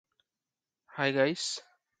Hi guys.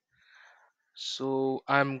 So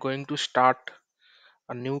I'm going to start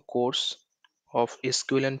a new course of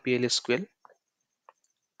SQL and PL/SQL.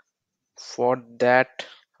 For that,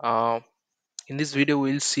 uh, in this video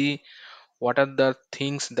we'll see what are the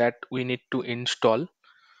things that we need to install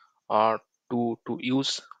or to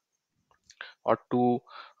use or to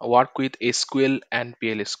work with SQL and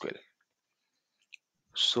PL/SQL.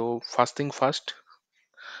 So first thing first,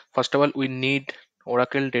 first of all we need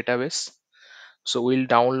Oracle database. So we'll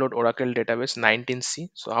download Oracle database 19c.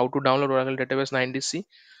 So how to download Oracle database 19c?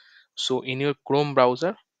 So in your Chrome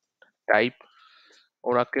browser, type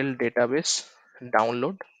Oracle database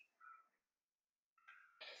download.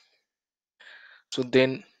 So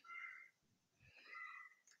then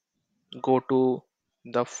go to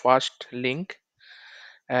the first link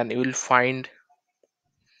and you will find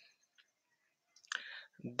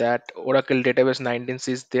that Oracle database 19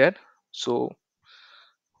 is there. So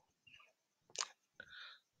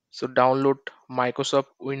download Microsoft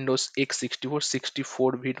Windows x64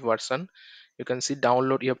 64-bit version. You can see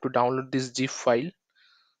download, you have to download this zip file.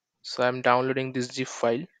 So I'm downloading this zip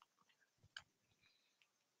file.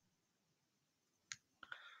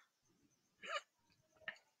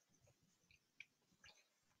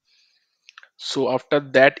 So after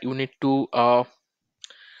that you need to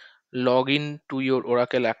log in to your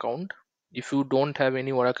Oracle account. If you don't have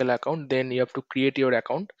any Oracle account, then you have to create your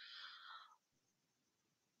account,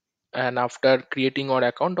 and after creating your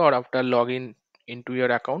account or after logging into your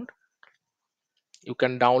account, you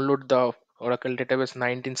can download the Oracle database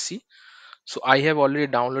 19c. So I have already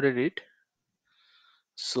downloaded it,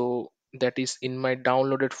 so that is in my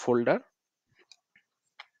downloaded folder.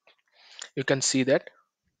 You can see that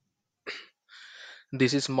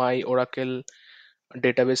this is my Oracle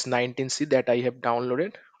database 19c that I have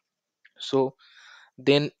downloaded. So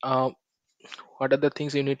then what are the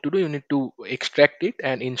things you need to do? You need to extract it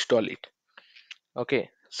and install it. Okay,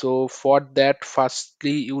 so for that,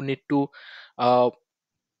 firstly you need to uh,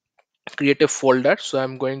 create a folder. So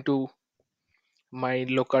I'm going to my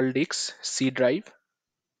local disk C drive.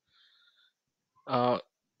 uh,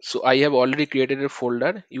 so I have already created a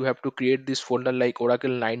folder. You have to create this folder like Oracle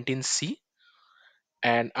 19c,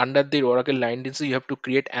 and under the Oracle 19c you have to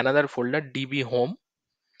create another folder db home.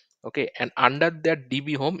 Okay, and under that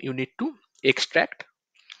db home you need to extract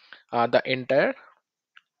the entire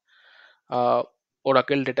uh,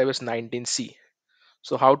 Oracle database 19c.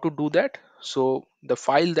 So how to do that? So the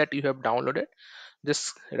file that you have downloaded,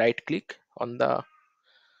 just right click on the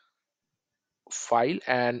file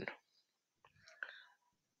and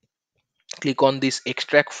click on this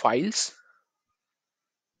extract files,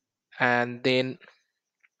 and then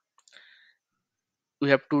we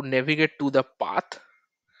have to navigate to the path.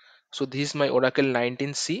 So this is my Oracle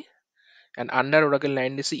 19c, and under Oracle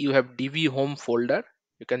 19c you have db home folder.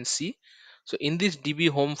 You can see, so in this db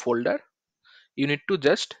home folder you need to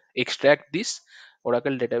just extract this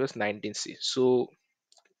Oracle database 19c. So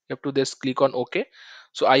you have to just click on OK.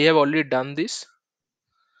 So I have already done this,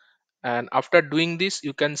 and after doing this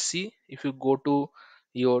you can see, if you go to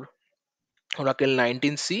your Oracle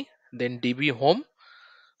 19c, then db home,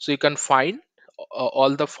 so you can find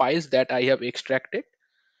all the files that I have extracted.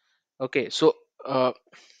 Okay, so uh,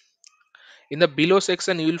 in the below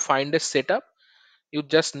section you will find a setup. You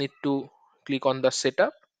just need to click on the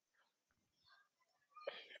setup,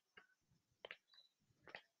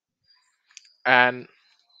 and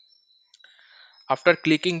after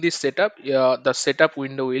clicking this setup, the setup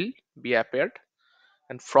window will be appeared,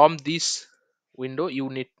 and from this window you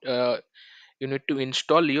need to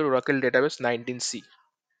install your Oracle database 19c.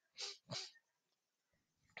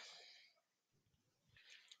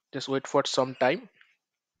 Just wait for some time.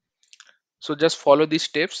 So just follow these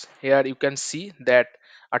steps. Here you can see that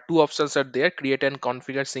two options are there: create and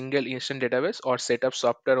configure single instant database or set up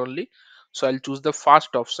software only. So I'll choose the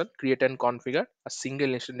first option, create and configure a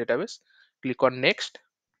single instant database. Click on next.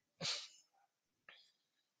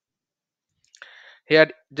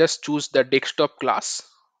 Here just choose the desktop class.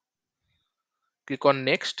 Click on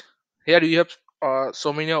next. Here you have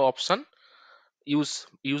so many option: use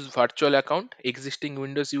virtual account, existing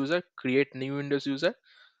Windows user, create new Windows user,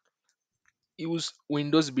 use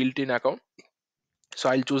Windows built-in account. So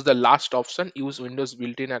I'll choose the last option, use Windows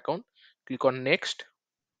built-in account. Click on next.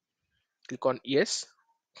 Click on yes.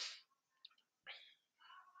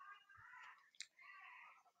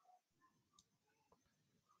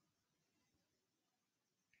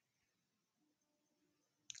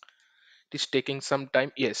 It is taking some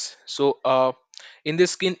time. Yes, so in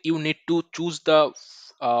this screen you need to choose the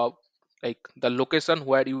uh, like the location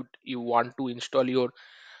where you want to install your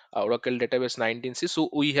Oracle database 19c. So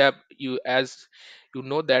we have, you as you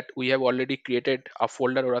know, that we have already created a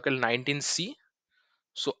folder Oracle 19c.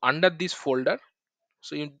 So under this folder,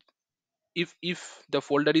 so you, if the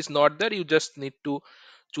folder is not there, you just need to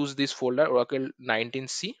choose this folder Oracle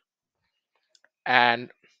 19c, and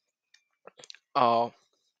uh,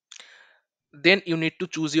 then you need to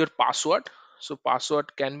choose your password. So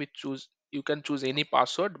password can be choose, you can choose any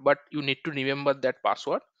password, but you need to remember that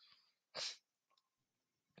password.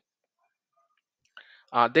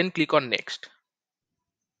 Then click on next.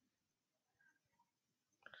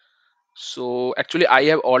 So actually I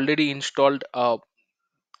have already installed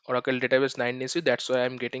Oracle database 9ac, that's why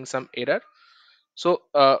I'm getting some error. So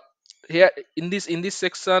here in this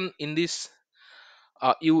section, in this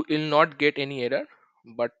you will not get any error,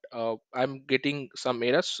 but I'm getting some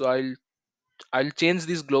errors. So I'll change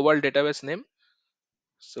this global database name.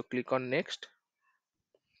 So click on next.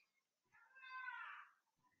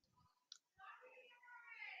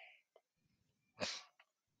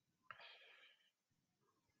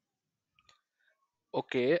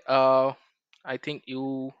 Okay, I think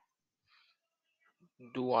you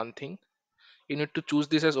do one thing. You need to choose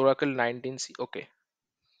this as Oracle 19c. Okay,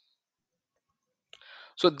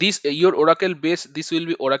 so this your Oracle base, this will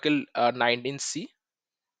be Oracle 19c.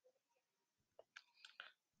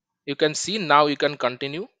 You can see now, you can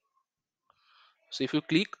continue. So if you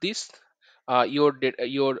click this, your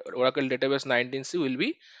Oracle database 19c will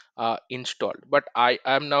be installed. But I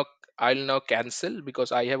am now, I'll now cancel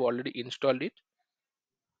because I have already installed it.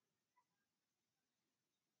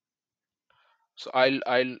 So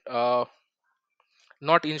I'll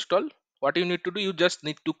not install. What you need to do, you just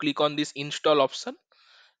need to click on this install option.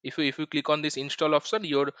 If you click on this install option,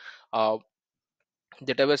 your uh,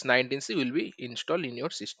 database 19c will be installed in your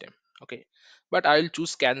system. Okay, but I will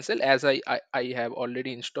choose cancel as I have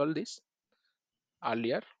already installed this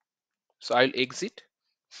earlier. So I'll exit.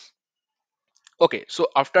 Okay, so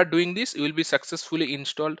after doing this, you will be successfully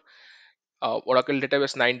installed Oracle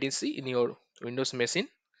database 19c in your Windows machine.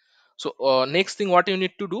 So next thing what you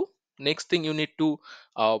need to do, next thing you need to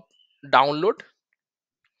uh, download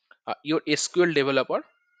your SQL developer.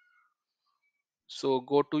 So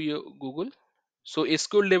go to your Google. So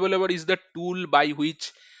SQL developer is the tool by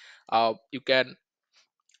which you can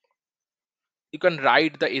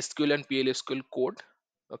write the SQL and PLSQL code.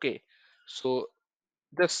 Okay, so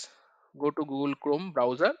just go to Google Chrome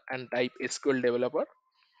browser and type SQL developer.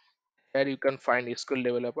 Here you can find SQL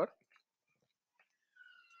developer.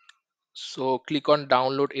 So click on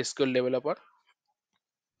download SQL developer.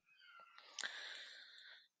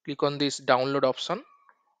 Click on this download option.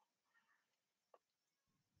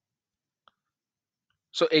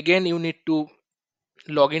 So again you need to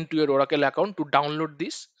log into your Oracle account to download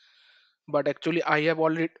this. But actually I have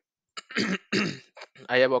already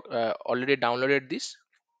I have already downloaded this.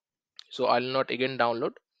 So I'll not again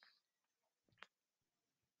download.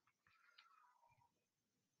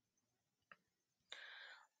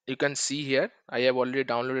 You can see here I have already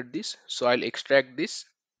downloaded this. So I'll extract this.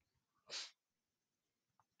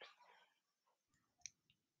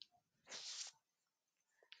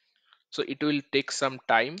 So it will take some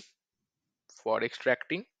time for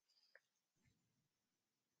extracting.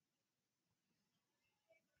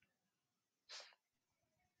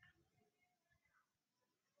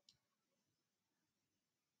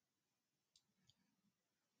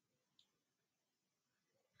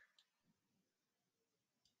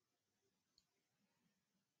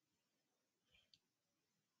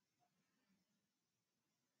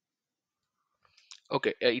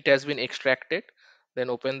 Okay, it has been extracted. Then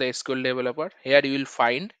open the SQL developer. Here you will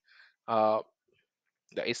find uh,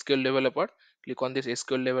 the SQL developer. Click on this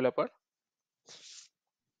SQL developer.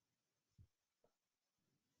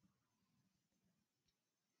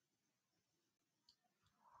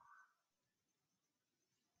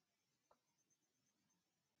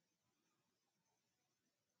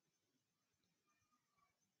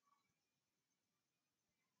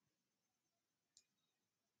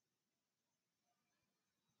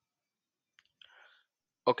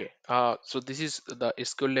 Okay, so this is the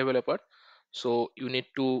SQL developer. So you need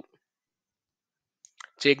to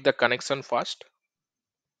check the connection first.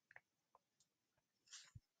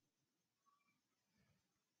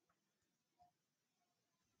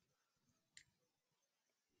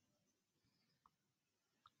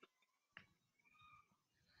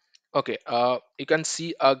 Okay, you can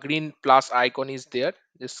see a green plus icon is there.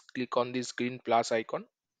 Just click on this green plus icon,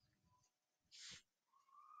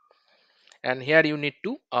 and here you need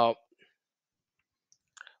to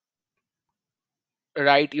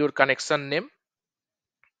write your connection name.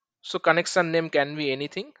 So connection name can be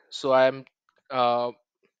anything. So I am uh,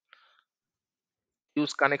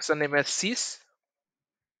 use connection name as sys.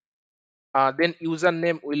 Then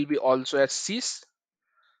username will be also as sys.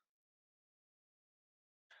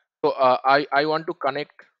 So I want to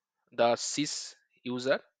connect the sys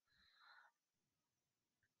user,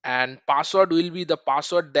 and password will be the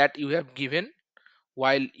password that you have given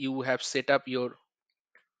while you have set up your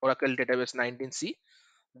Oracle database 19c.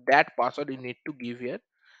 That password you need to give here,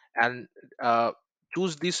 and uh,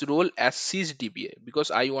 choose this role as sysdba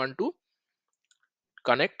because I want to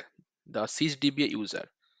connect the sysdba user.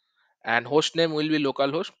 And host name will be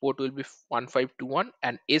localhost, port will be 1521,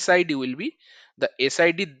 and sid will be the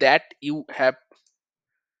sid that you have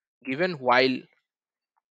given while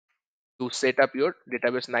you set up your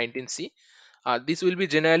database 19c. This will be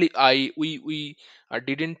generally we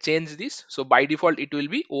didn't change this, so by default it will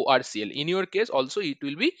be orcl. In your case also it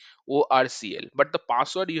will be orcl, but the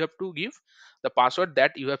password you have to give the password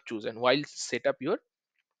that you have chosen while set up your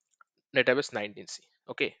database 19c.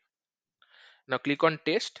 Okay, now click on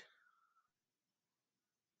test.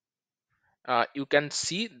 You can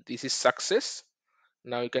see this is success.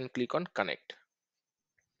 Now you can click on connect.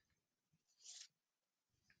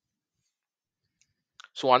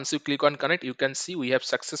 So once you click on connect, you can see we have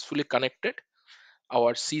successfully connected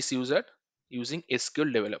our sys user using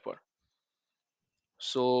SQL developer.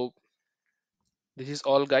 So this is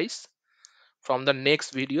all, guys. From the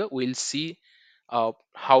next video we'll see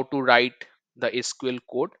how to write the SQL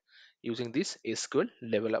code using this SQL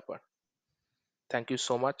developer. Thank you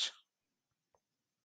so much.